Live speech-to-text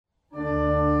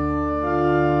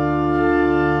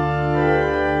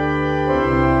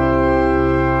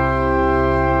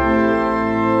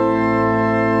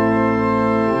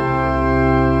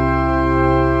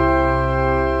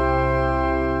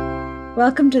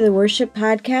Welcome to the worship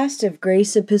podcast of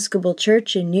Grace Episcopal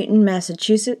Church in Newton,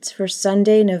 Massachusetts for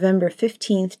Sunday, November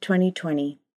 15th,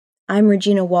 2020. I'm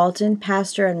Regina Walton,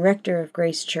 pastor and rector of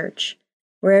Grace Church.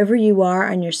 Wherever you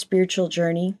are on your spiritual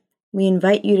journey, we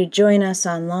invite you to join us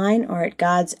online or at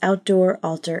God's outdoor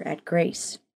altar at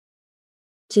Grace.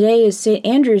 Today is St.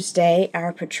 Andrew's Day,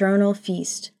 our patronal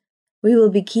feast. We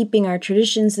will be keeping our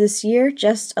traditions this year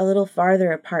just a little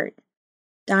farther apart.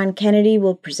 Don Kennedy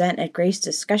will present at Grace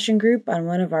Discussion Group on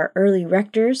one of our early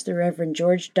rectors, the Reverend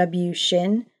George W.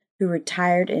 Shin, who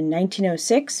retired in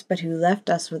 1906, but who left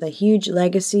us with a huge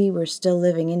legacy we're still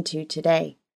living into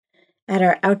today. At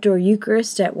our outdoor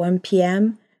Eucharist at 1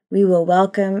 p.m., we will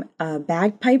welcome a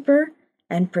bagpiper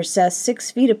and process 6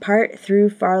 feet apart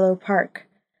through Farlow Park.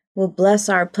 We'll bless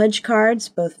our pledge cards,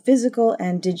 both physical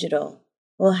and digital.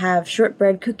 We'll have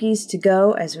shortbread cookies to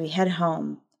go as we head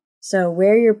home. So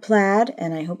wear your plaid,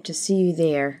 and I hope to see you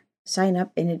there. Sign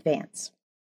up in advance.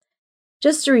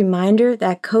 Just a reminder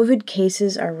that COVID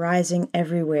cases are rising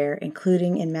everywhere,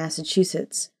 including in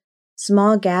Massachusetts.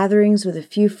 Small gatherings with a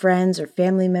few friends or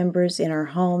family members in our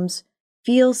homes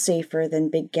feel safer than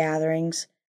big gatherings,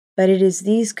 but it is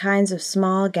these kinds of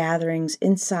small gatherings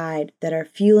inside that are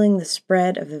fueling the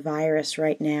spread of the virus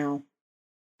right now.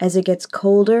 As it gets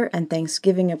colder and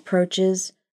Thanksgiving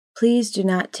approaches, please do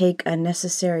not take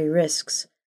unnecessary risks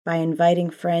by inviting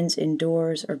friends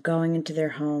indoors or going into their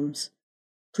homes.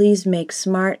 Please make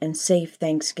smart and safe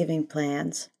Thanksgiving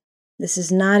plans. This is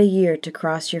not a year to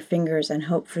cross your fingers and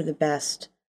hope for the best.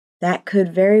 That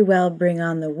could very well bring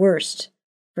on the worst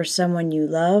for someone you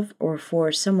love or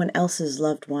for someone else's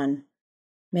loved one.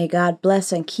 May God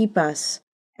bless and keep us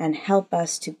and help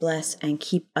us to bless and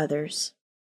keep others.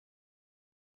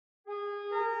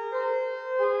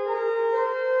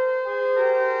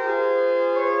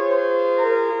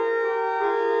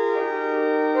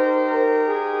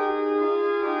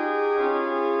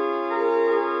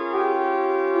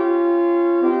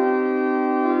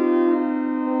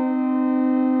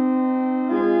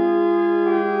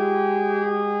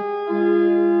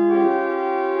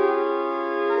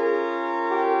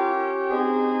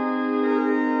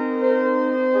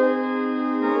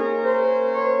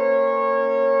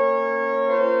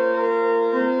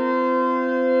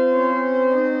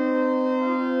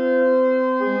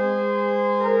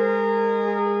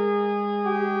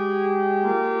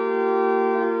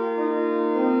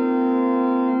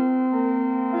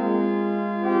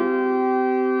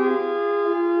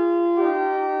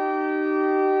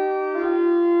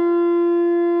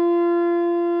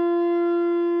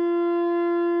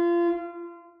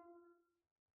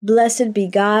 Blessed be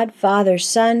God, Father,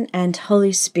 Son, and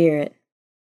Holy Spirit.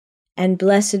 And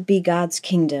blessed be God's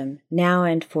kingdom, now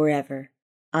and forever.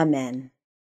 Amen.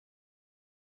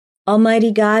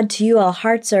 Almighty God, to you all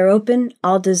hearts are open,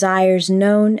 all desires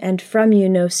known, and from you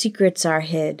no secrets are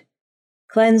hid.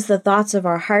 Cleanse the thoughts of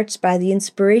our hearts by the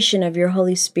inspiration of your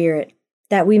Holy Spirit,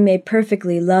 that we may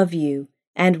perfectly love you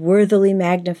and worthily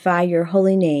magnify your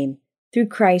holy name, through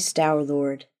Christ our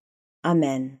Lord.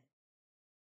 Amen.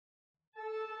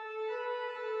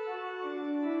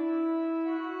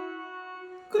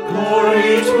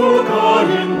 Glory to God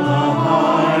in the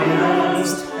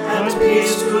highest, and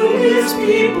peace to his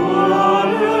people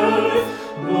on earth.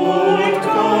 Lord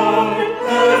God,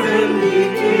 heavenly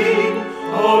King,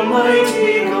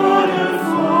 almighty God and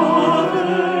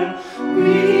Father,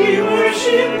 we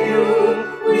worship you,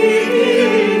 we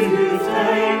give you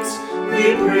thanks, we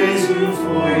praise you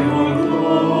for your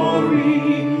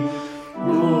glory.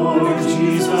 Lord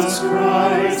Jesus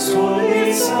Christ,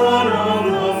 only Son of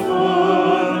the Father,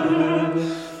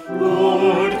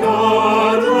 Lord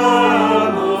God,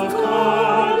 Lamb of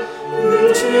God,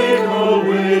 you take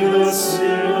away the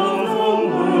sin of the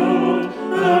world,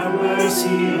 have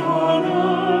mercy on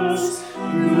us.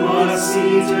 You are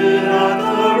seated at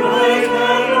the right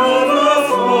hand of the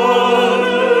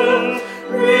Father.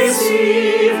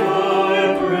 Receive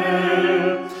our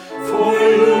prayer. For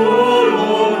you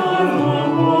alone are the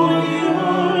Holy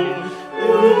One.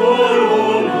 You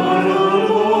alone are the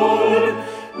Lord.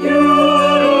 You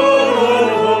alone are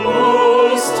the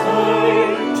Most High.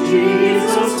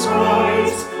 Jesus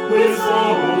Christ, with the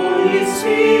Holy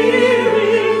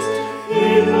Spirit,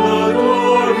 in the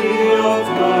glory of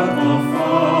God the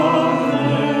Father.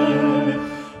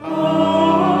 Amen.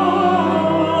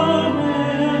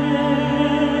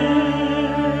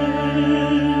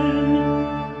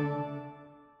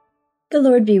 The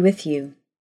Lord be with you.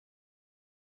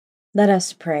 Let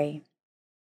us pray.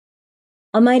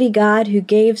 Almighty God, who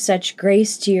gave such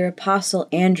grace to your apostle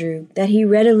Andrew that he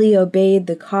readily obeyed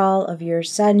the call of your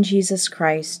Son Jesus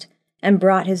Christ and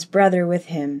brought his brother with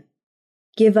him,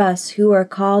 Give us, who are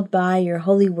called by your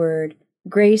holy word,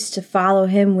 grace to follow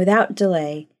him without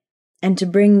delay, and to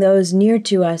bring those near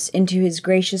to us into his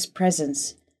gracious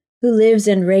presence, who lives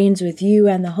and reigns with you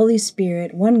and the Holy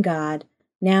Spirit, one God,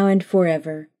 now and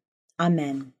forever.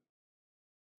 Amen.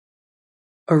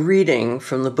 A reading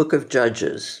from the book of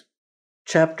Judges,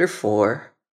 chapter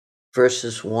 4,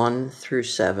 verses 1 through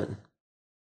 7.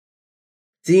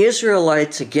 The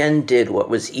Israelites again did what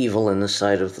was evil in the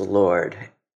sight of the Lord,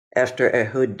 after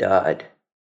Ehud died.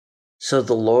 So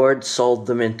the Lord sold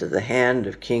them into the hand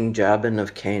of King Jabin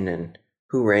of Canaan,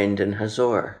 who reigned in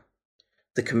Hazor.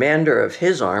 The commander of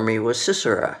his army was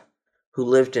Sisera, who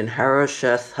lived in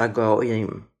Harosheth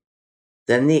Hagoyim.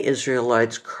 Then the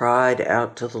Israelites cried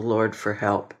out to the Lord for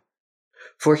help,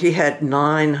 for he had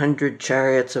 900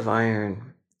 chariots of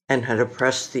iron and had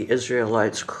oppressed the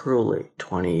Israelites cruelly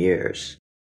 20 years.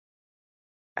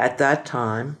 At that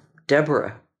time,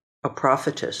 Deborah, a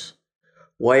prophetess,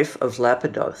 wife of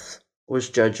Lapidoth, was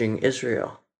judging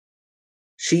Israel.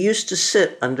 She used to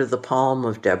sit under the palm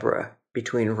of Deborah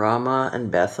between Ramah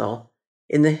and Bethel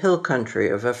in the hill country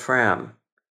of Ephraim,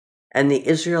 and the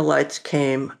Israelites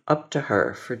came up to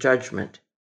her for judgment.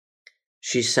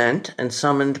 She sent and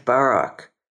summoned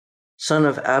Barak, son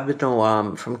of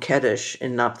Abinoam from Kedesh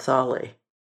in Naphtali,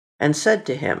 and said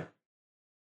to him,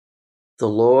 "The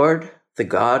Lord, the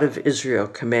God of Israel,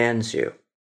 commands you,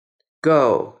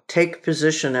 go, take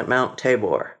position at Mount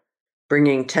Tabor,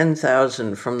 bringing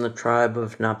 10,000 from the tribe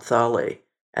of Naphtali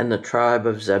and the tribe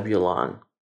of Zebulun.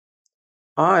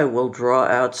 I will draw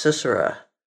out Sisera,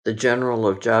 the general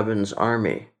of Jabin's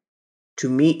army, to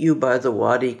meet you by the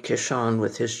Wadi Kishon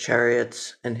with his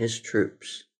chariots and his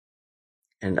troops,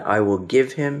 and I will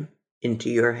give him into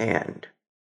your hand."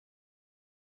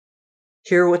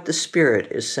 Hear what the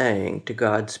Spirit is saying to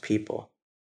God's people.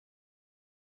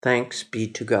 Thanks be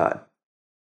to God.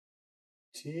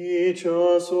 Teach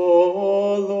us,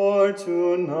 O Lord,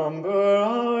 to number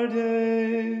our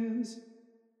days,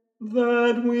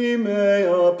 that we may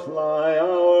apply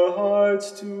our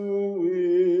hearts to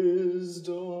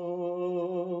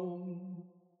wisdom.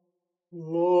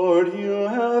 Lord, you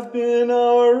have been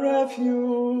our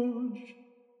refuge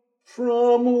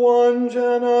from one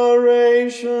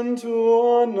generation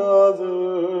to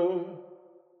another.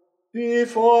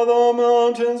 Before the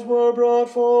mountains were brought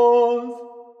forth,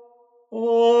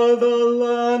 or the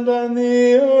land and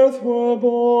the earth were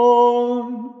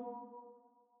born,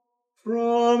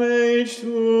 from age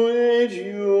to age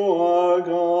you are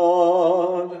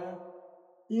God.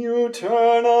 You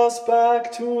turn us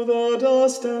back to the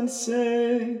dust and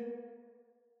say,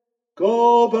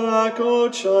 "Go back, O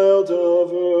child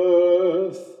of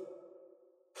earth."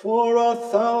 For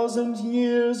 1,000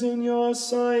 years in your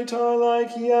sight are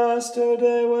like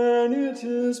yesterday when it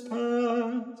is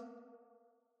past,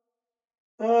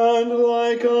 and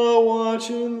like a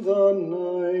watch in the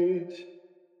night.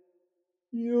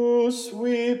 You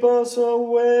sweep us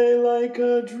away like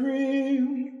a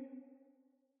dream.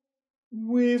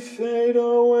 We fade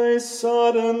away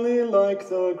suddenly like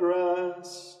the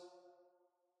grass.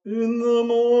 In the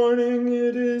morning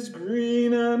it is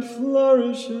green and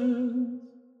flourishes.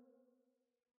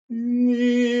 In the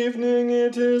evening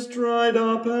it is dried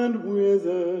up and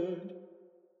withered.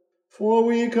 For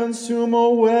we consume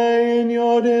away in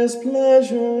your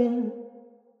displeasure.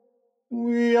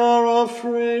 We are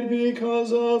afraid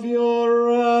because of your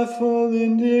wrathful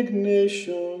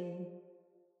indignation.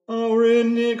 Our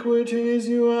iniquities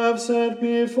you have set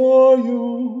before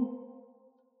you,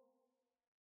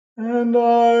 and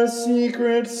our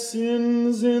secret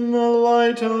sins in the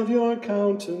light of your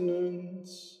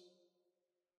countenance.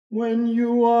 When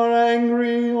you are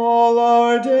angry, all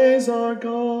our days are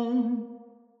gone.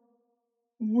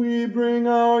 We bring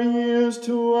our years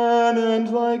to an end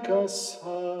like a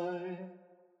sigh.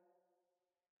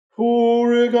 Who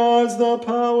regards the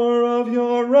power of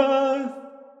your wrath?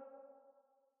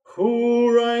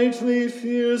 Who rightly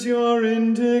fears your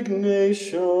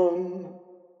indignation?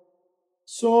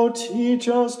 So teach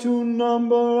us to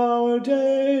number our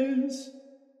days,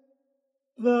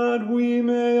 that we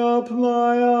may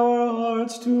apply our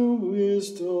hearts to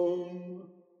wisdom.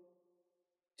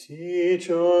 Teach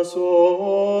us,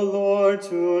 O Lord,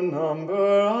 to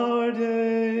number our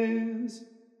days,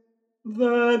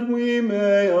 that we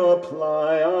may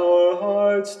apply our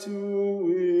hearts to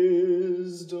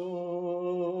wisdom.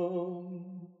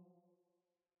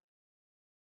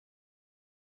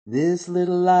 This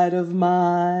little light of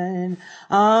mine,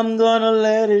 I'm gonna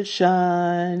let it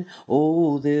shine.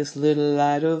 Oh, this little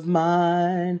light of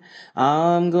mine,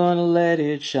 I'm gonna let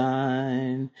it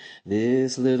shine.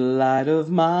 This little light of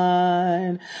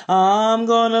mine, I'm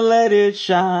gonna let it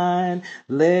shine.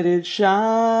 Let it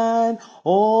shine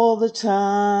all the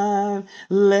time.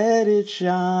 Let it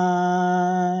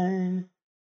shine.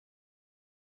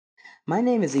 My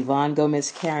name is Yvonne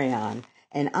Gomez Carrion,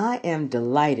 and I am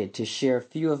delighted to share a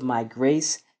few of my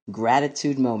Grace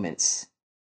Gratitude Moments.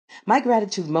 My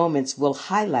gratitude moments will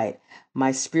highlight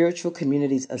my spiritual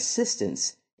community's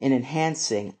assistance in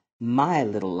enhancing my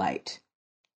little light.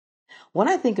 When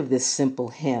I think of this simple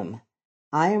hymn,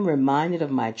 I am reminded of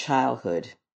my childhood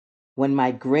when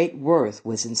my great worth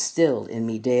was instilled in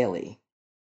me daily.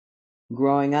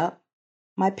 Growing up,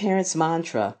 my parents'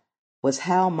 mantra was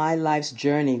how my life's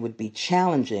journey would be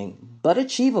challenging but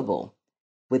achievable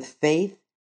with faith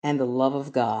and the love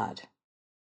of God.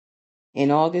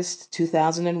 In August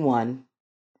 2001,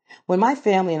 when my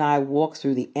family and I walked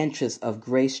through the entrance of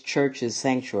Grace Church's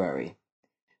sanctuary,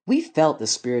 we felt the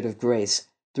Spirit of grace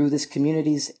through this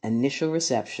community's initial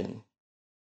reception.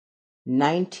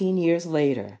 19 years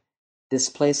later, this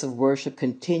place of worship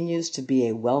continues to be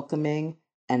a welcoming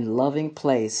and loving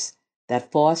place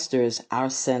that fosters our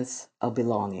sense of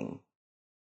belonging.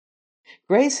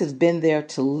 Grace has been there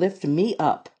to lift me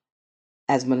up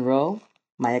as Monroe,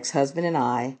 my ex-husband, and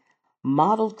I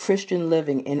modeled Christian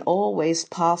living in all ways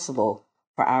possible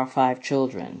for our 5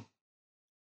 children.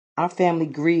 Our family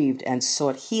grieved and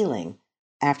sought healing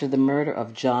after the murder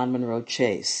of John Monroe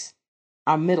Chase,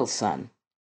 our middle son.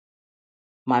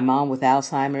 My mom with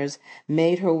Alzheimer's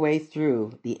made her way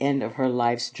through the end of her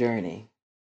life's journey.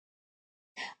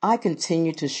 I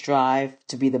continue to strive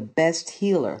to be the best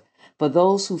healer for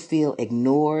those who feel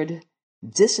ignored,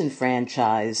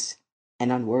 disenfranchised,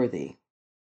 and unworthy.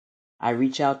 I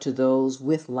reach out to those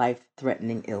with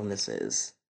life-threatening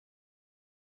illnesses.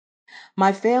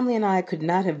 My family and I could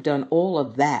not have done all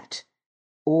of that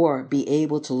or be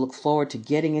able to look forward to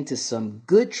getting into some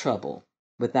good trouble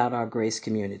without our Grace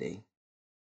community.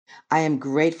 I am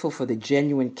grateful for the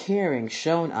genuine caring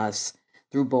shown us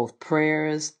through both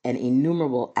prayers and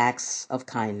innumerable acts of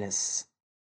kindness.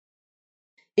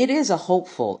 It is a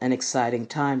hopeful and exciting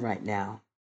time right now.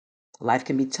 Life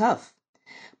can be tough,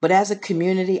 but as a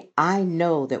community, I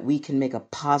know that we can make a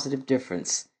positive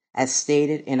difference, as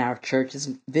stated in our church's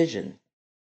vision.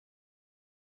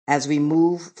 As we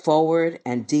move forward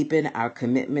and deepen our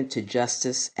commitment to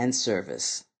justice and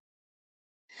service.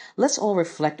 Let's all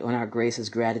reflect on our Grace's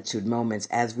gratitude moments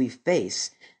as we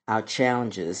face our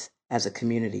challenges as a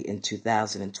community in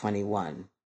 2021.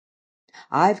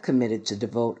 I've committed to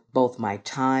devote both my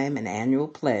time and annual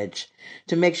pledge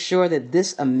to make sure that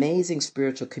this amazing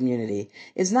spiritual community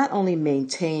is not only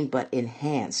maintained but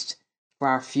enhanced for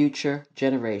our future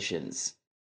generations.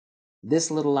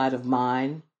 This little light of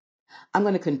mine, I'm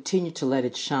going to continue to let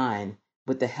it shine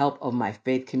with the help of my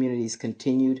faith community's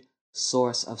continued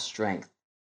source of strength.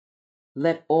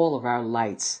 Let all of our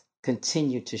lights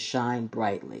continue to shine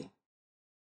brightly.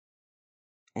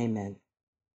 Amen.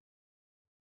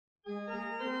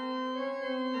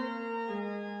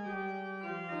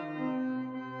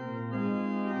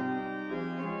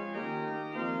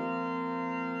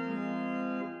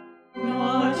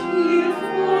 Not here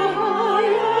for high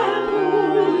and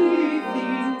holy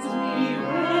things we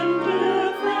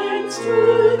render thanks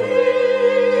to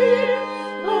Thee,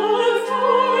 but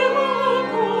for the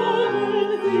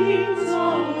common things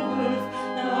of earth,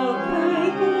 Thou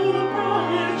purple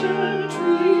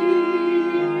pageantry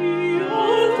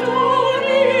of dawn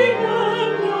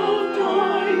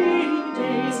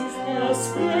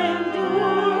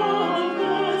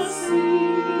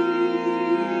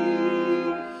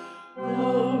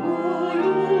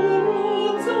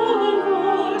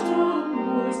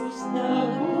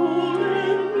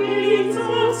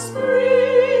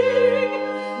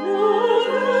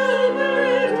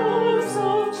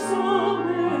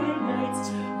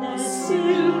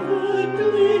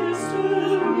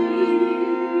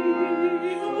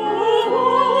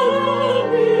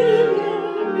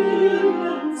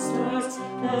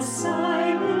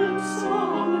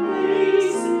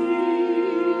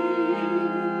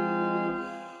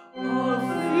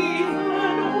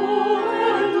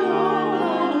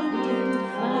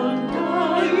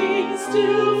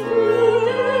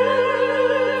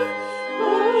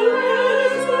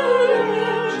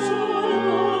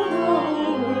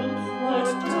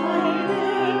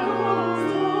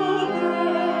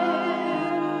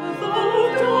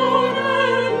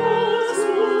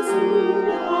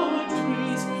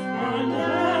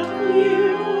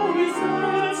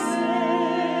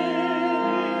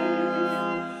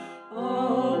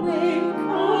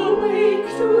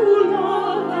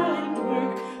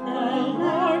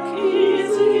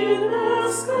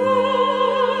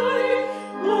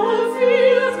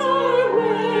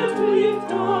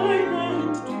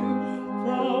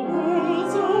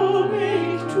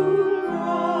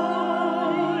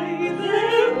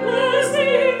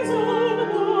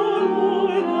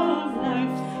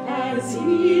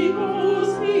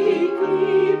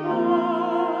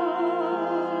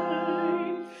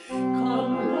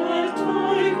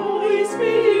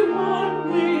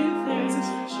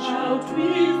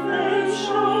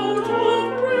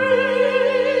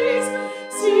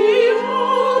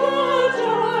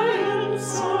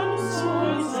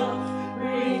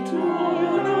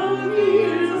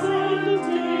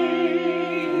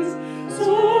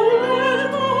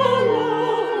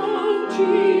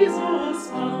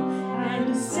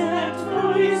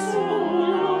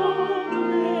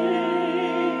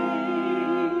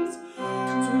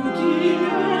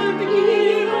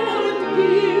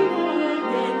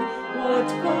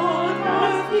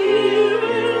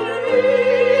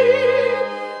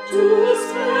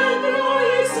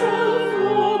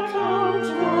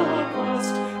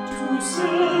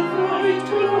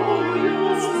The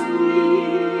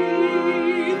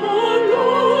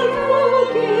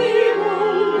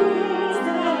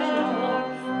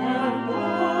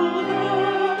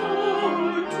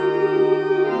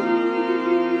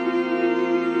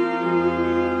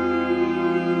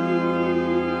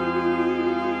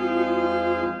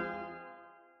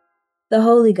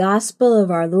Holy Gospel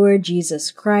of our Lord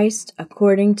Jesus Christ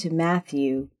according to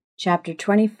Matthew, chapter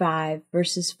 25,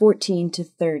 verses 14 to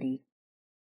 30.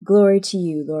 Glory to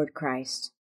you, Lord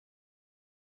Christ.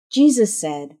 Jesus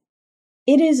said,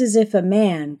 "It is as if a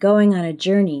man, going on a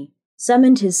journey,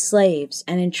 summoned his slaves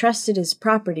and entrusted his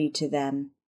property to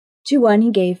them. To one he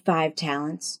gave 5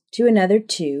 talents, to another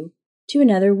 2, to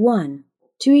another 1,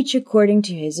 to each according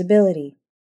to his ability.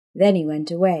 Then he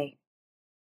went away.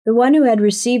 The one who had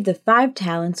received the 5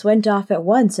 talents went off at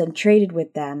once and traded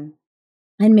with them,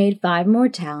 and made 5 more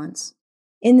talents.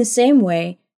 In the same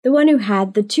way, the one who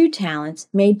had the 2 talents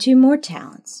made 2 more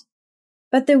talents.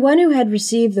 But the one who had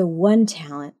received the 1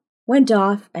 talent went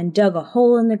off and dug a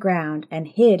hole in the ground and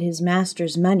hid his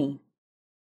master's money.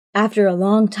 After a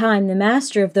long time, the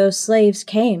master of those slaves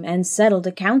came and settled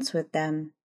accounts with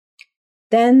them.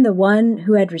 Then the one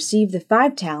who had received the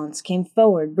 5 talents came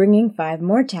forward, bringing 5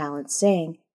 more talents,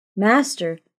 saying,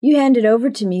 'Master, you handed over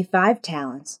to me 5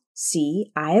 talents.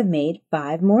 See, I have made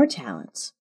 5 more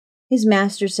talents.' His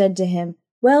master said to him,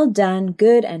 'Well done,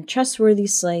 good and trustworthy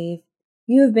slave.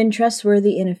 You have been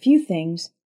trustworthy in a few things.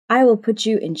 I will put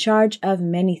you in charge of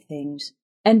many things.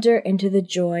 Enter into the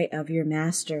joy of your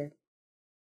master.'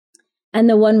 And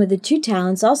the one with the 2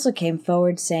 talents also came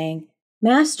forward, saying,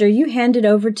 'Master, you handed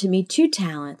over to me 2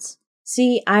 talents.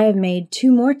 See, I have made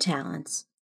 2 more talents.'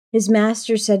 His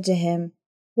master said to him,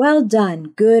 'Well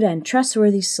done, good and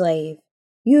trustworthy slave.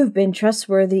 You have been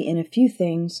trustworthy in a few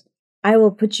things. I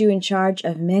will put you in charge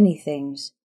of many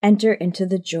things. Enter into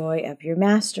the joy of your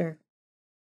master.'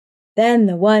 Then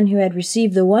the one who had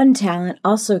received the 1 talent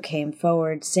also came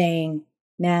forward, saying,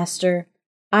 'Master,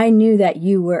 I knew that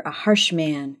you were a harsh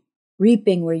man,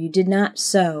 reaping where you did not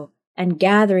sow, and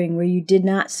gathering where you did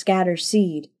not scatter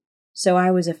seed. So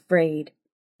I was afraid,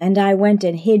 and I went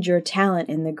and hid your talent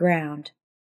in the ground.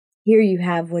 Here you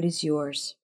have what is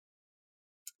yours.'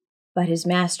 But his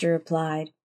master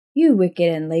replied, 'You wicked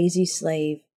and lazy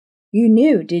slave. You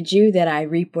knew, did you, that I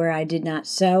reap where I did not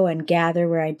sow and gather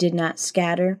where I did not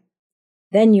scatter?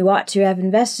 Then you ought to have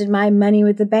invested my money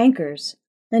with the bankers,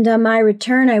 and on my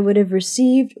return I would have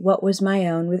received what was my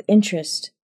own with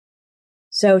interest.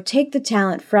 So take the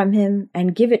talent from him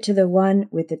and give it to the one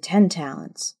with the 10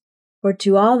 talents. For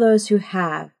to all those who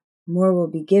have, more will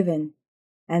be given,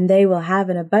 and they will have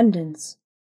an abundance.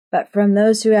 But from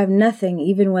those who have nothing,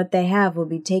 even what they have will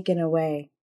be taken away.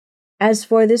 As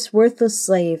for this worthless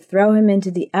slave, throw him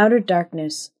into the outer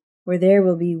darkness, where there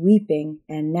will be weeping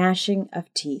and gnashing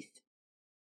of teeth."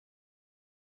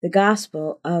 The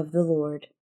Gospel of the Lord.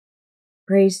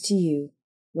 Praise to you,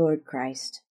 Lord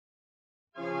Christ.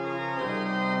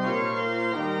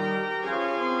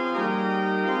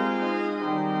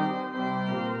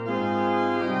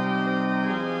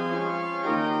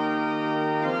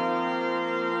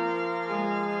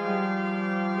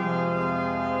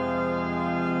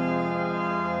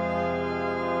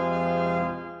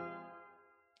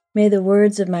 May the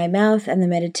words of my mouth and the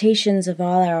meditations of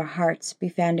all our hearts be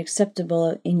found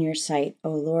acceptable in your sight, O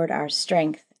Lord, our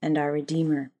strength and our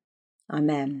Redeemer.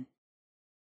 Amen.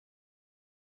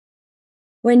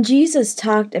 When Jesus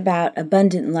talked about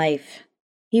abundant life,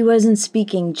 he wasn't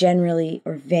speaking generally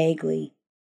or vaguely.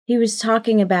 He was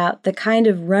talking about the kind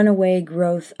of runaway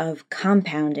growth of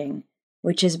compounding,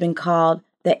 which has been called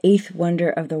the 8th wonder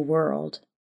of the world.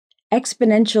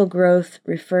 Exponential growth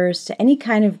refers to any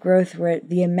kind of growth where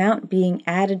the amount being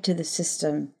added to the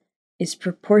system is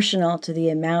proportional to the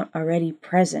amount already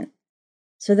present,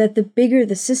 so that the bigger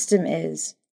the system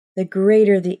is, the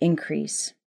greater the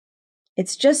increase.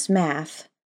 It's just math,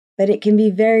 but it can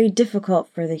be very difficult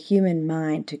for the human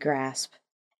mind to grasp.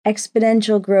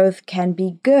 Exponential growth can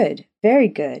be good, very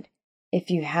good, if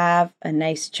you have a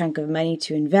nice chunk of money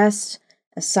to invest,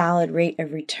 a solid rate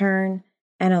of return,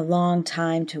 and a long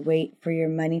time to wait for your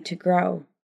money to grow.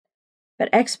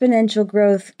 But exponential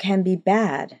growth can be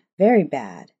bad, very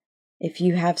bad, if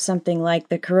you have something like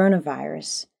the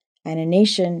coronavirus, and a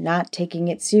nation not taking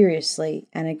it seriously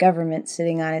and a government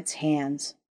sitting on its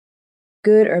hands.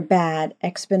 Good or bad,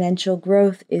 exponential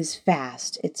growth is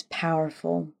fast, it's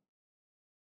powerful.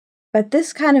 But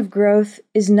this kind of growth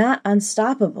is not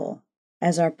unstoppable,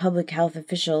 as our public health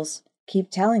officials keep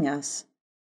telling us.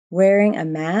 Wearing a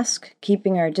mask,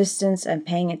 keeping our distance, and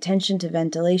paying attention to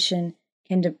ventilation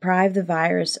can deprive the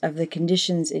virus of the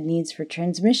conditions it needs for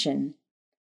transmission.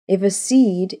 If a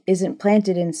seed isn't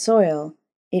planted in soil,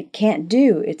 it can't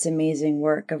do its amazing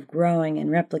work of growing and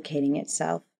replicating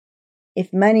itself.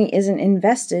 If money isn't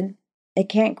invested, it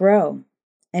can't grow,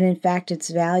 and in fact its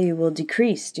value will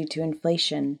decrease due to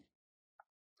inflation.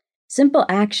 Simple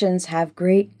actions have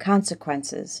great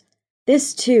consequences.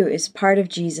 This too is part of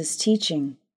Jesus'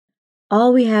 teaching.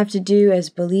 All we have to do as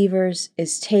believers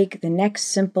is take the next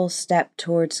simple step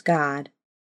towards God.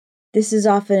 This is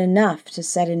often enough to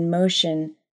set in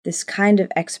motion this kind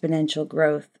of exponential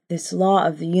growth, this law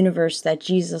of the universe that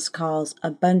Jesus calls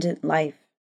abundant life.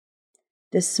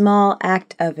 This small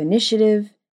act of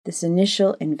initiative, this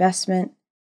initial investment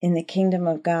in the kingdom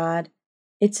of God,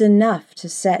 it's enough to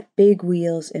set big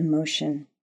wheels in motion.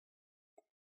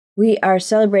 We are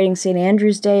celebrating St.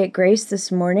 Andrew's Day at Grace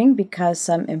this morning because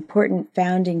some important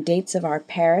founding dates of our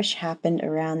parish happened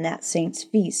around that saint's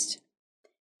feast.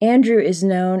 Andrew is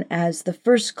known as the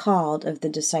first called of the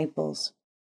disciples.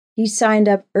 He signed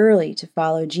up early to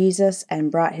follow Jesus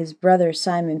and brought his brother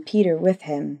Simon Peter with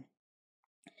him.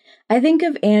 I think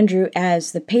of Andrew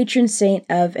as the patron saint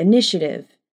of initiative,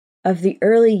 of the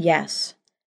early yes,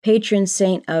 patron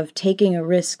saint of taking a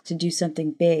risk to do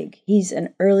something big. He's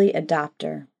an early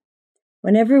adopter.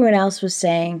 When everyone else was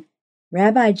saying,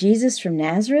 "Rabbi Jesus from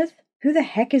Nazareth? Who the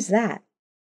heck is that?"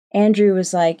 Andrew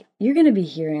was like, "You're going to be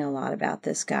hearing a lot about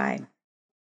this guy."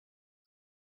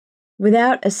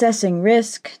 Without assessing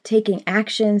risk, taking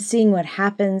action, seeing what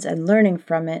happens, and learning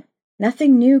from it,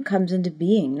 nothing new comes into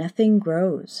being, nothing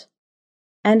grows.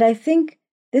 And I think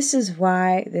this is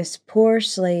why this poor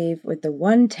slave with the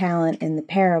one talent in the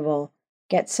parable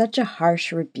gets such a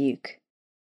harsh rebuke.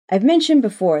 I've mentioned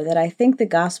before that I think the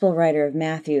gospel writer of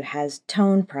Matthew has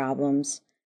tone problems.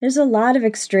 There's a lot of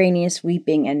extraneous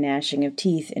weeping and gnashing of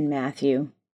teeth in Matthew.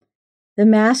 The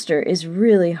master is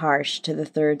really harsh to the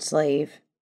third slave.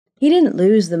 He didn't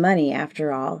lose the money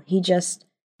after all. He just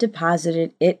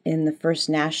deposited it in the First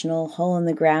National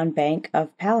hole-in-the-ground bank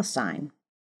of Palestine.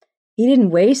 He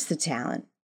didn't waste the talent.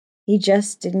 He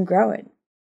just didn't grow it.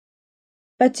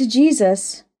 But to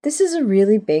Jesus, this is a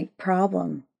really big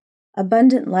problem.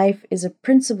 Abundant life is a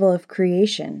principle of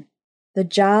creation. The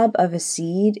job of a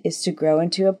seed is to grow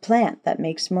into a plant that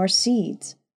makes more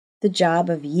seeds. The job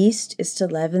of yeast is to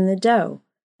leaven the dough.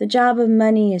 The job of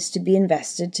money is to be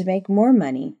invested to make more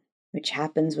money, which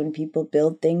happens when people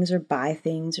build things or buy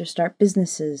things or start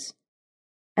businesses.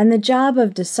 And the job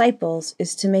of disciples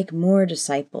is to make more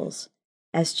disciples,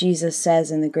 as Jesus says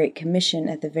in the Great Commission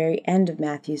at the very end of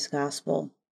Matthew's Gospel.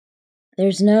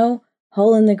 There's no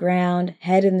hole in the ground,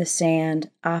 head in the sand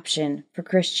option for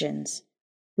Christians.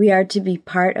 We are to be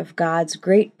part of God's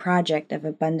great project of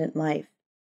abundant life.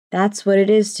 That's what it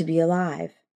is to be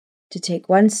alive, to take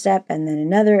one step and then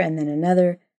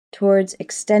another towards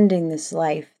extending this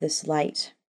life, this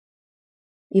light.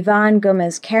 Yvonne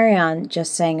Gomez-Carrion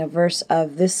just sang a verse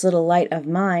of This Little Light of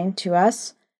Mine to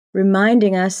us,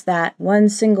 reminding us that one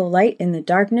single light in the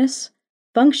darkness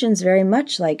functions very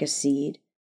much like a seed.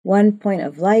 One point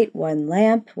of light, one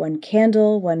lamp, one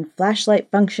candle, one flashlight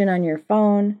function on your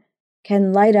phone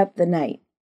can light up the night.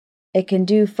 It can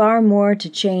do far more to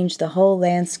change the whole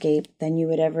landscape than you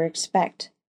would ever expect.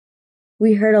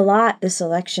 We heard a lot this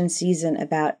election season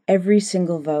about every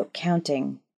single vote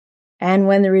counting. And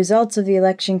when the results of the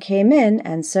election came in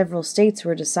and several states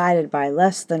were decided by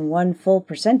less than 1 full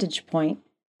percentage point,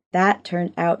 that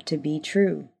turned out to be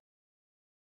true.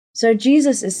 So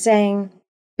Jesus is saying,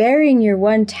 burying your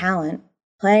one talent,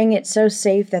 playing it so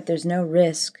safe that there's no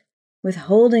risk,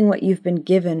 withholding what you've been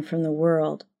given from the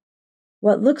world.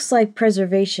 What looks like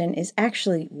preservation is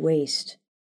actually waste.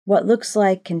 What looks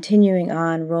like continuing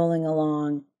on, rolling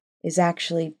along, is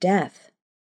actually death.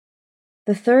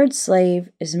 The third slave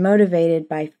is motivated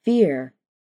by fear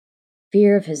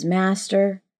of his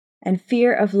master, and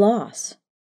fear of loss.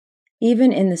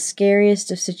 Even in the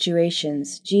scariest of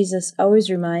situations, Jesus always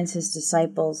reminds his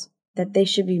disciples that they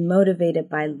should be motivated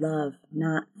by love,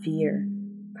 not fear.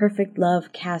 Perfect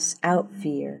love casts out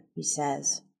fear, he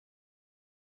says.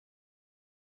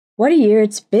 What a year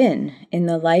it's been in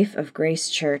the life of Grace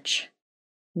Church.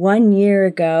 1 year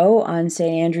ago, on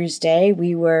St. Andrew's Day,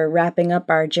 we were wrapping up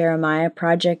our Jeremiah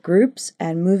project groups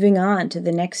and moving on to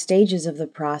the next stages of the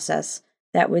process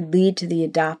that would lead to the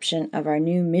adoption of our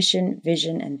new mission,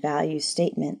 vision, and value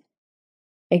statement.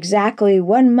 Exactly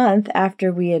 1 month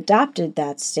after we adopted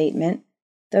that statement,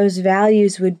 those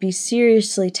values would be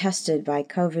seriously tested by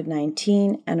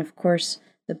COVID-19, and of course,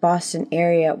 the Boston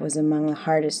area was among the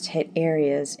hardest hit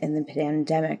areas in the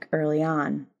pandemic early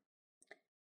on.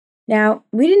 Now,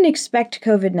 we didn't expect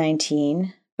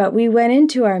COVID-19, but we went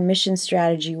into our mission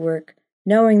strategy work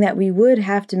knowing that we would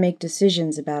have to make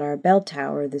decisions about our bell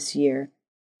tower this year.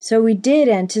 So we did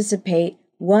anticipate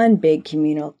one big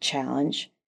communal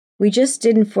challenge. We just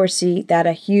didn't foresee that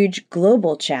a huge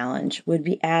global challenge would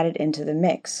be added into the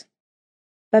mix.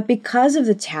 But because of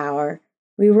the tower,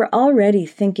 we were already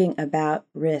thinking about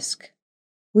risk.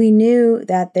 We knew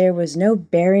that there was no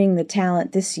burying the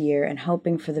talent this year and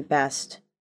hoping for the best.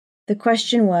 The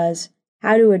question was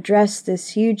how to address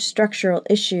this huge structural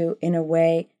issue in a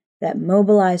way that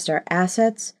mobilized our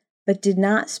assets but did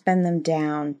not spend them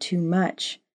down too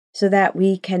much, so that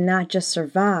we can not just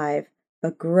survive,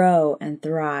 but grow and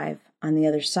thrive on the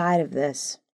other side of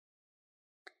this.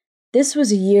 This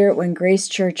was a year when Grace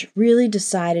Church really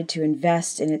decided to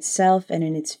invest in itself and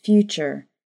in its future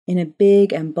in a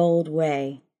big and bold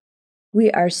way. We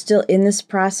are still in this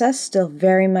process, still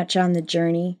very much on the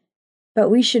journey, but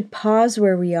we should pause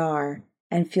where we are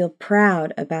and feel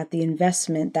proud about the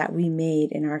investment that we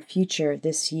made in our future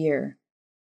this year.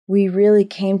 We really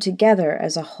came together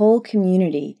as a whole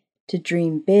community to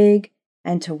dream big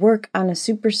and to work on a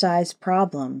supersized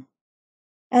problem.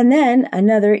 And then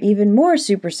another even more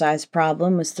supersized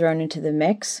problem was thrown into the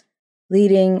mix,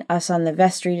 leading us on the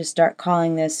vestry to start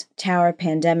calling this Tower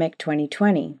Pandemic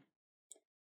 2020.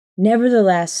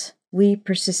 Nevertheless, we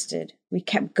persisted. We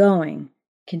kept going,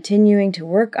 continuing to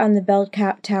work on the bell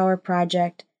tower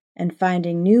project and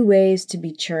finding new ways to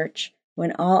be church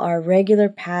when all our regular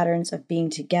patterns of being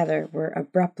together were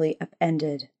abruptly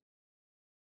upended.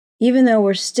 Even though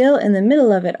we're still in the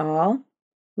middle of it all,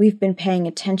 we've been paying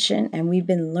attention and we've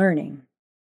been learning.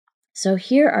 So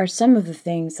here are some of the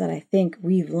things that I think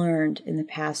we've learned in the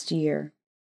past year.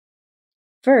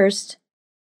 First,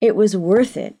 it was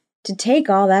worth it to take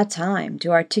all that time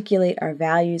to articulate our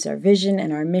values, our vision,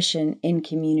 and our mission in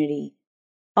community.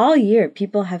 All year,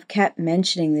 people have kept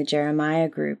mentioning the Jeremiah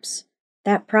groups.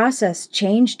 That process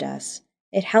changed us.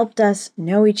 It helped us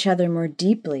know each other more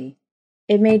deeply.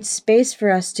 It made space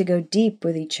for us to go deep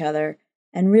with each other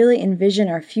and really envision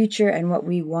our future and what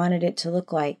we wanted it to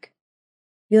look like.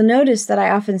 You'll notice that I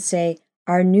often say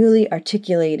our newly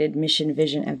articulated mission,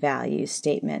 vision, and values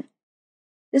statement.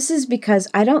 This is because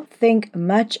I don't think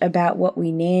much about what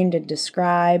we named and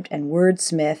described and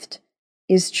wordsmithed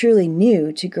is truly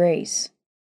new to Grace.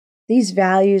 These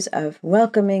values of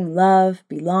welcoming, love,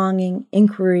 belonging,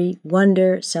 inquiry,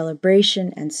 wonder,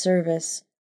 celebration, and service,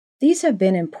 these have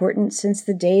been important since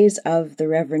the days of the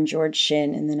Reverend George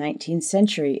Shinn in the 19th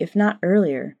century, if not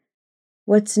earlier.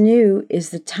 What's new is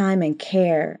the time and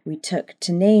care we took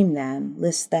to name them,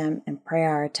 list them, and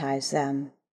prioritize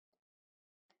them.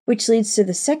 Which leads to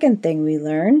the second thing we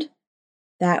learned,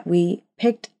 that we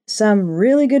picked some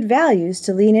really good values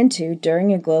to lean into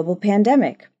during a global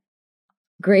pandemic.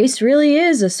 Grace really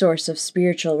is a source of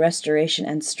spiritual restoration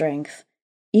and strength,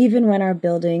 even when our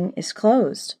building is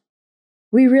closed.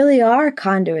 We really are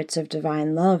conduits of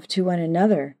divine love to one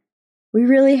another. We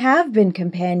really have been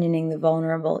companioning the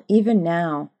vulnerable even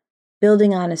now,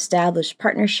 building on established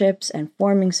partnerships and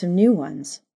forming some new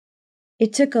ones.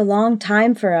 It took a long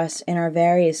time for us in our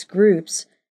various groups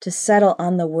to settle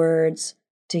on the words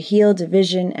to heal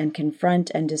division and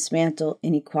confront and dismantle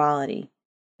inequality.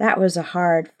 That was a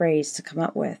hard phrase to come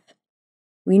up with.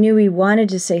 We knew we wanted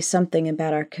to say something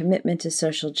about our commitment to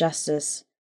social justice,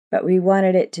 but we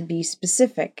wanted it to be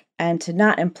specific and to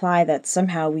not imply that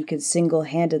somehow we could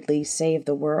single-handedly save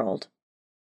the world.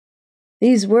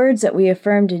 These words that we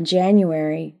affirmed in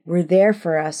January were there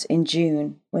for us in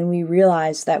June when we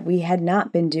realized that we had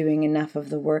not been doing enough of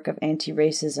the work of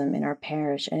anti-racism in our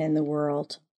parish and in the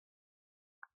world.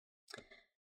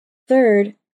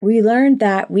 Third, we learned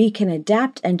that we can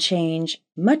adapt and change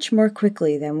much more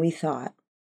quickly than we thought.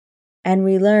 And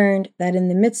we learned that in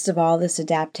the midst of all this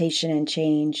adaptation and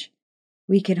change,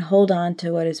 we can hold on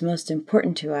to what is most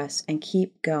important to us and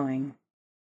keep going.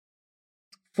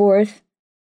 Fourth,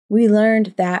 we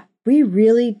learned that we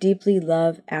really deeply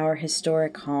love our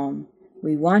historic home.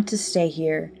 We want to stay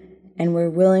here, and we're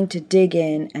willing to dig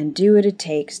in and do what it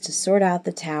takes to sort out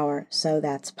the tower so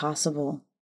that's possible.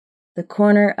 The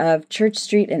corner of Church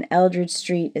Street and Eldridge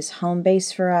Street is home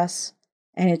base for us,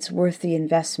 and it's worth the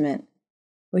investment,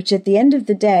 which at the end of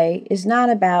the day is not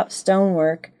about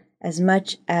stonework as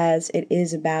much as it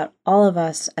is about all of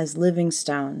us as living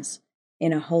stones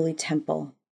in a holy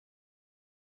temple.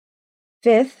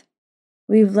 Fifth,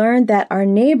 we've learned that our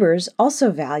neighbors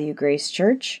also value Grace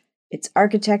Church, its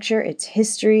architecture, its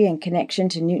history and connection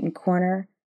to Newton Corner,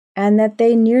 and that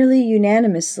they nearly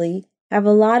unanimously have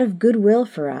a lot of goodwill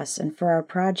for us and for our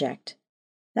project.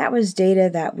 That was data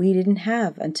that we didn't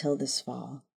have until this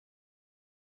fall.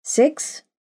 6,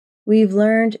 We've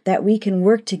learned that we can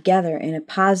work together in a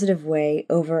positive way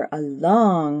over a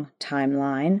long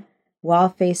timeline while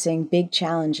facing big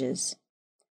challenges.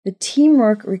 The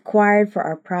teamwork required for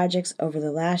our projects over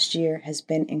the last year has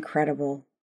been incredible.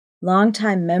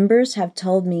 Longtime members have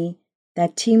told me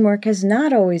that teamwork has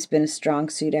not always been a strong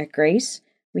suit at Grace.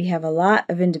 We have a lot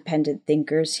of independent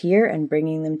thinkers here, and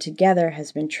bringing them together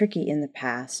has been tricky in the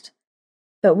past.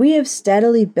 But we have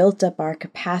steadily built up our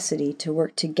capacity to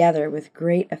work together with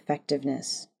great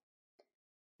effectiveness.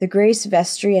 The Grace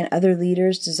Vestry and other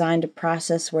leaders designed a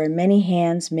process where many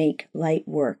hands make light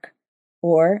work,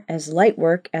 or as light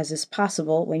work as is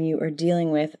possible when you are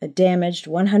dealing with a damaged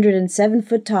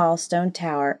 107-foot-tall stone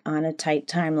tower on a tight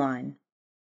timeline.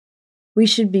 We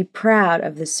should be proud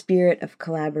of the spirit of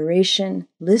collaboration,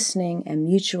 listening, and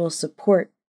mutual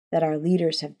support that our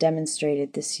leaders have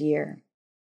demonstrated this year.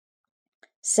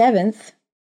 Seventh,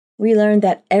 we learned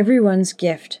that everyone's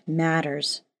gift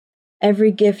matters.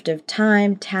 Every gift of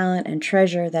time, talent, and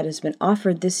treasure that has been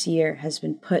offered this year has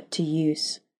been put to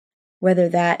use. Whether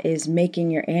that is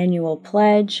making your annual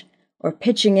pledge, or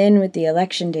pitching in with the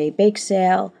Election Day bake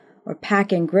sale, or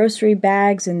packing grocery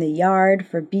bags in the yard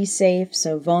for Be Safe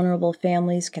so vulnerable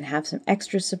families can have some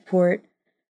extra support,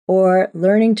 or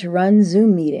learning to run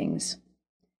Zoom meetings.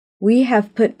 We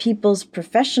have put people's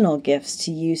professional gifts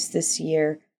to use this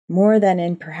year more than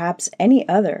in perhaps any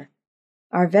other.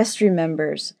 Our vestry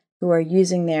members, who are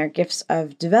using their gifts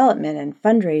of development and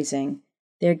fundraising,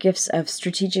 their gifts of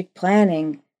strategic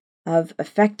planning, of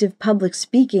effective public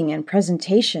speaking and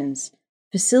presentations,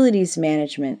 facilities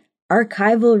management,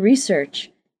 archival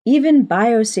research, even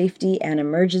biosafety and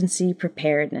emergency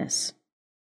preparedness.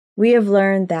 We have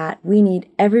learned that we need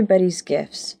everybody's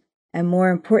gifts, and more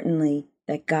importantly,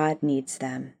 that God needs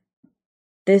them.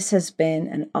 This has been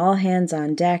an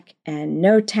all-hands-on-deck and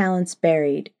no talents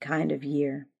buried kind of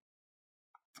year.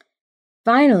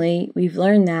 Finally, we've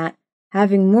learned that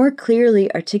having more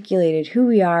clearly articulated who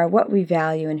we are, what we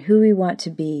value, and who we want to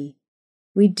be,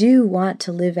 we do want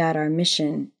to live out our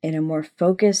mission in a more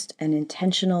focused and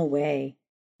intentional way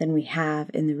than we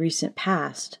have in the recent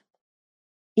past.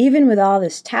 Even with all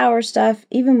this tower stuff,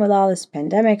 even with all this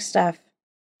pandemic stuff,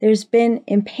 there's been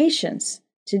impatience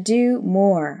to do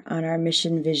more on our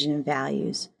mission, vision, and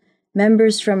values.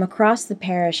 Members from across the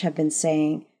parish have been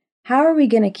saying, how are we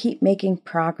going to keep making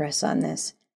progress on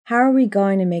this? How are we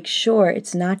going to make sure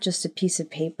it's not just a piece of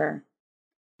paper?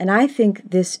 And I think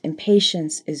this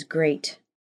impatience is great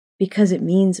because it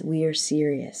means we are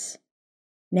serious.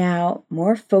 Now,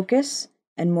 more focus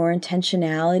and more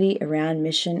intentionality around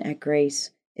mission at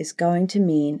Grace is going to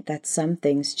mean that some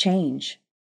things change.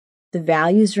 The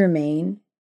values remain,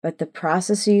 but the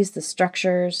processes, the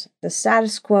structures, the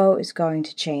status quo is going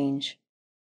to change.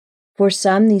 For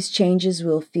some, these changes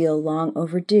will feel long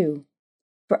overdue.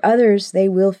 For others, they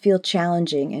will feel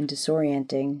challenging and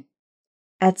disorienting.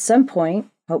 At some point,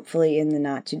 hopefully in the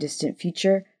not-too-distant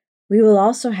future, we will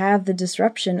also have the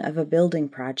disruption of a building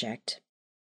project.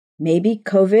 Maybe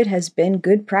COVID has been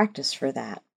good practice for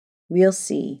that. We'll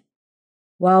see.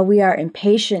 While we are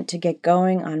impatient to get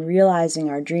going on realizing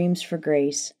our dreams for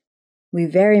Grace, we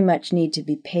very much need to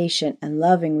be patient and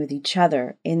loving with each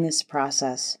other in this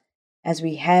process as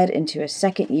we head into a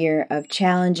second year of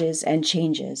challenges and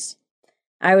changes.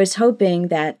 I was hoping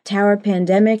that Tower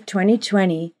Pandemic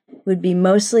 2020 would be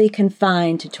mostly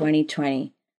confined to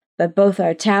 2020, but both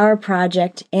our Tower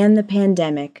project and the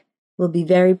pandemic will be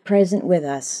very present with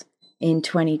us in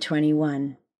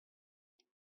 2021.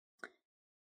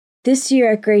 This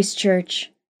year at Grace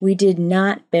Church, we did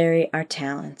not bury our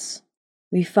talents.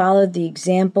 We followed the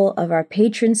example of our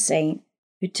patron saint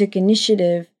who took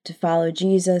initiative to follow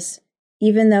Jesus,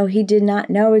 even though he did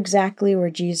not know exactly where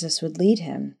Jesus would lead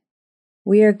him.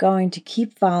 We are going to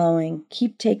keep following,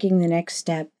 keep taking the next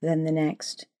step, then the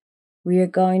next. We are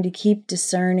going to keep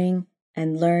discerning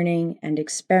and learning and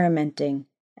experimenting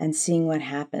and seeing what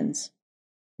happens.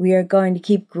 We are going to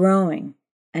keep growing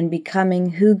and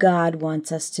becoming who God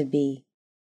wants us to be.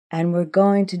 And we're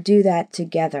going to do that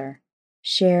together,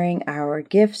 sharing our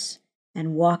gifts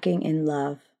and walking in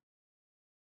love.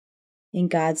 In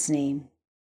God's name,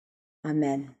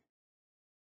 Amen.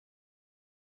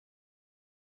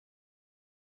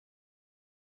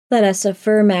 Let us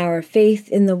affirm our faith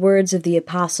in the words of the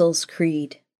Apostles'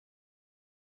 Creed.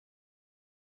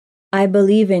 I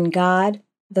believe in God,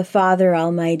 the Father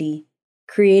Almighty,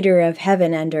 creator of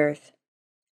heaven and earth.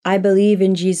 I believe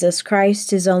in Jesus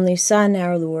Christ, his only Son,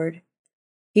 our Lord.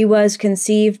 He was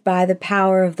conceived by the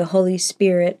power of the Holy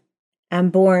Spirit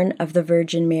and born of the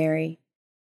Virgin Mary.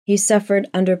 He suffered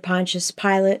under Pontius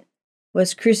Pilate,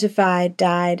 was crucified,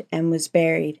 died, and was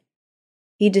buried.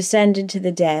 He descended to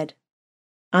the dead.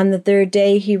 On the third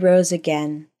day he rose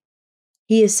again.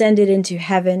 He ascended into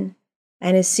heaven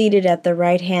and is seated at the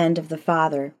right hand of the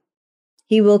Father.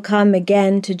 He will come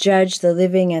again to judge the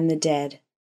living and the dead.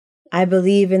 I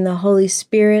believe in the Holy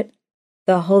Spirit,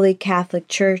 the Holy Catholic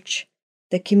Church,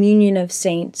 the communion of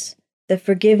saints, the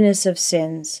forgiveness of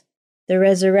sins, the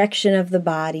resurrection of the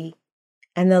body,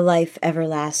 and the life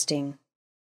everlasting.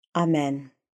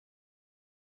 Amen.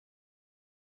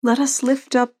 Let us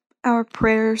lift up our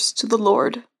prayers to the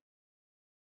Lord.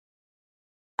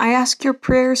 I ask your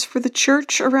prayers for the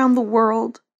Church around the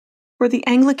world, for the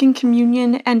Anglican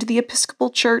Communion and the Episcopal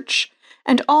Church,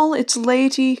 and all its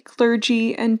laity,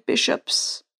 clergy, and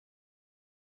bishops.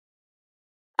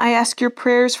 I ask your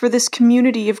prayers for this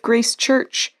community of Grace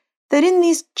Church, that in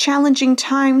these challenging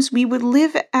times we would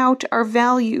live out our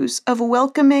values of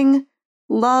welcoming,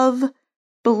 love,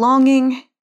 belonging,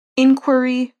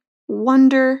 inquiry,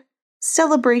 wonder,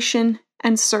 celebration,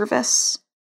 and service.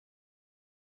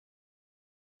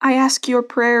 I ask your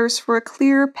prayers for a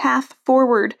clear path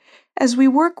forward as we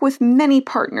work with many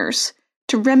partners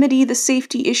to remedy the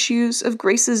safety issues of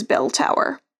Grace's bell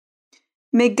tower.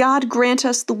 May God grant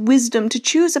us the wisdom to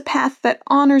choose a path that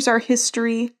honors our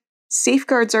history,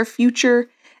 safeguards our future,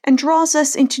 and draws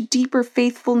us into deeper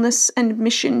faithfulness and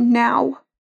mission now.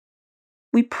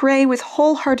 We pray with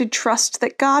wholehearted trust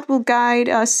that God will guide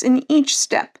us in each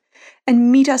step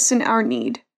and meet us in our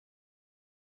need.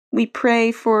 We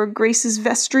pray for Grace's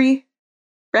vestry,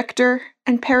 rector,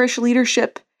 and parish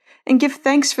leadership, and give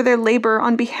thanks for their labor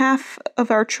on behalf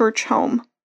of our church home.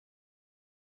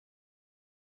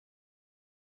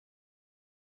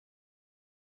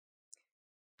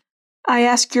 I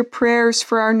ask your prayers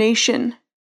for our nation,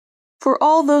 for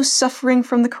all those suffering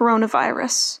from the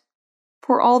coronavirus,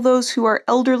 for all those who are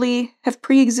elderly, have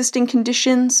pre-existing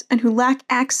conditions, and who lack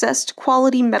access to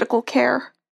quality medical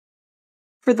care,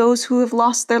 for those who have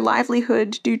lost their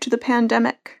livelihood due to the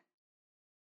pandemic.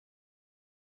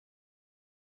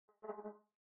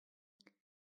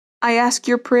 I ask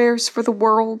your prayers for the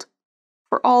world,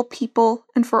 for all people,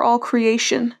 and for all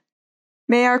creation.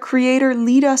 May our Creator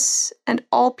lead us and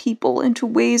all people into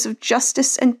ways of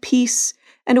justice and peace,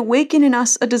 and awaken in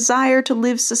us a desire to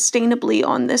live sustainably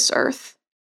on this earth.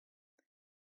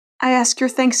 I ask your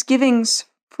thanksgivings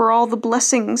for all the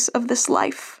blessings of this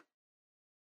life.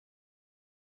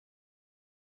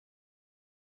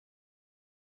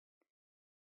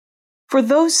 For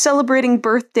those celebrating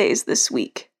birthdays this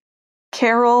week,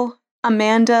 Carol,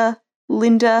 Amanda,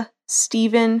 Linda,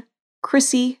 Stephen,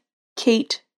 Chrissy,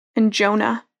 Kate, and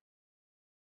Jonah.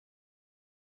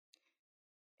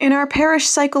 In our parish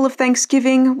cycle of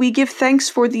Thanksgiving, we give thanks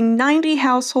for the 90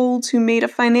 households who made a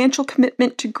financial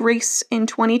commitment to Grace in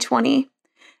 2020,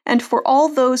 and for all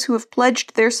those who have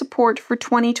pledged their support for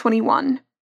 2021.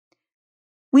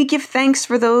 We give thanks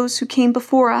for those who came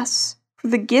before us, for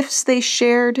the gifts they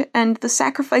shared and the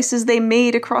sacrifices they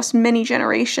made across many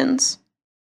generations.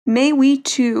 May we,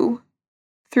 too,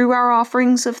 through our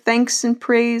offerings of thanks and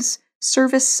praise,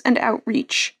 service and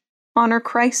outreach, honor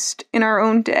Christ in our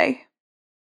own day.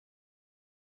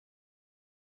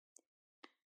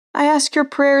 I ask your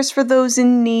prayers for those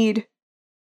in need,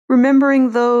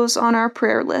 remembering those on our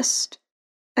prayer list,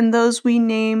 and those we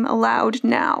name aloud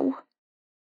now.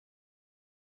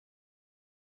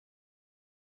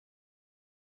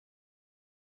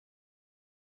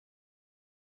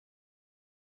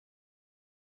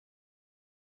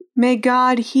 May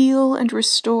God heal and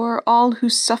restore all who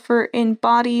suffer in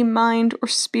body, mind, or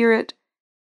spirit,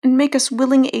 and make us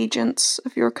willing agents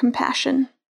of your compassion.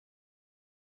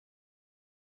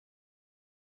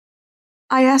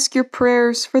 I ask your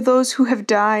prayers for those who have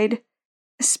died,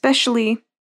 especially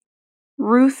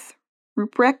Ruth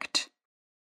Ruprecht,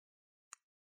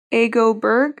 Ego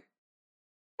Berg,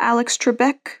 Alex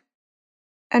Trebek,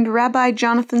 and Rabbi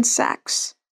Jonathan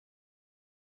Sachs,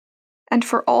 and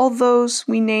for all those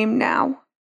we name now.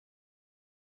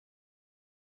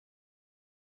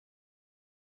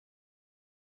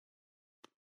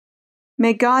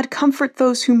 May God comfort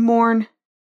those who mourn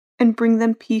and bring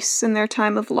them peace in their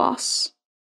time of loss.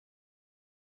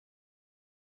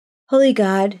 Holy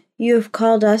God, you have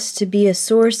called us to be a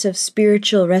source of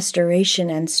spiritual restoration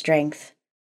and strength.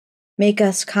 Make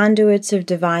us conduits of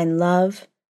divine love,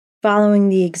 following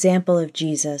the example of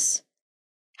Jesus.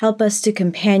 Help us to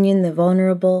companion the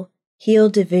vulnerable, heal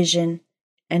division,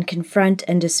 and confront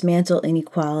and dismantle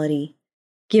inequality.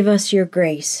 Give us your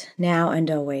grace, now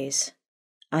and always.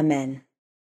 Amen.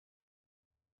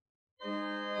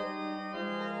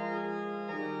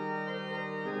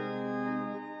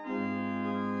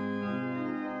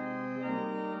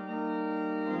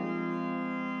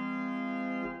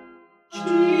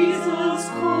 Jesus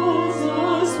Christ.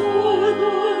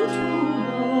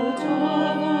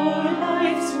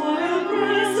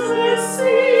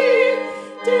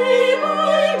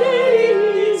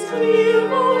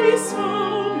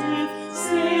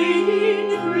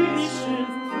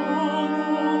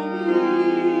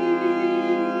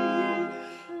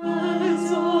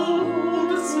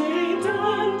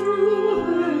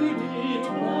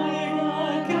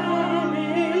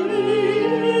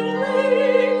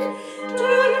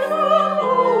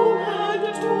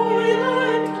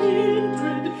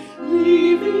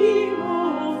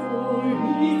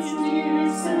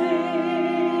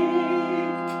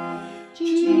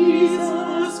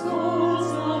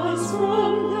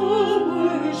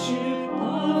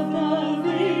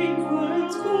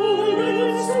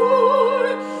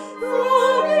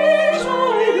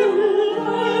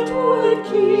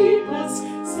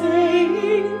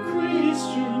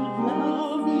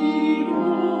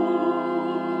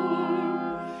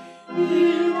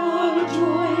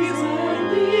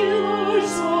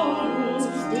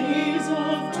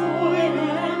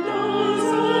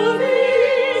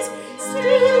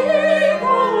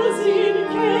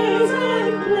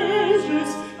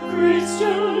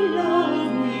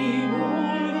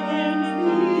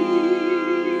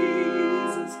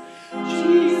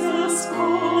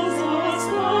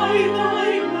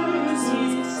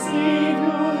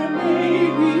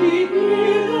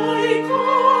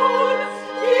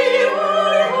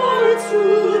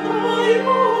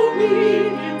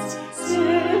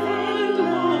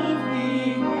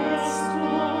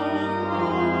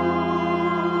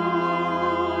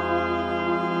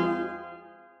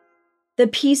 The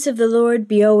peace of the Lord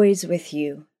be always with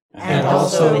you. And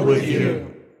also with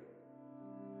you.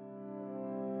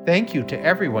 Thank you to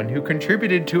everyone who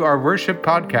contributed to our worship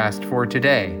podcast for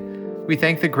today. We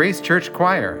thank the Grace Church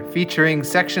Choir, featuring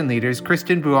section leaders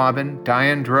Kristen Buaben,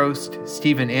 Diane Drost,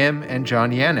 Stephen Im, and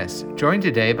John Yanis, joined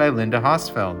today by Linda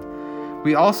Hosfeld.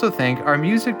 We also thank our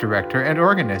music director and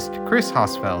organist, Chris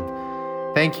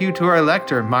Hosfeld. Thank you to our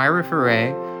lector, Myra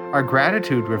Ferre, our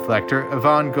gratitude reflector,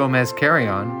 Yvonne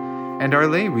Gomez-Carrion, and our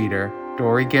lay reader,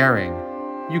 Dory Gehring.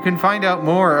 You can find out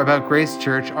more about Grace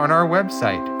Church on our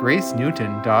website,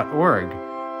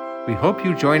 gracenewton.org. We hope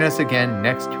you join us again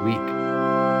next week.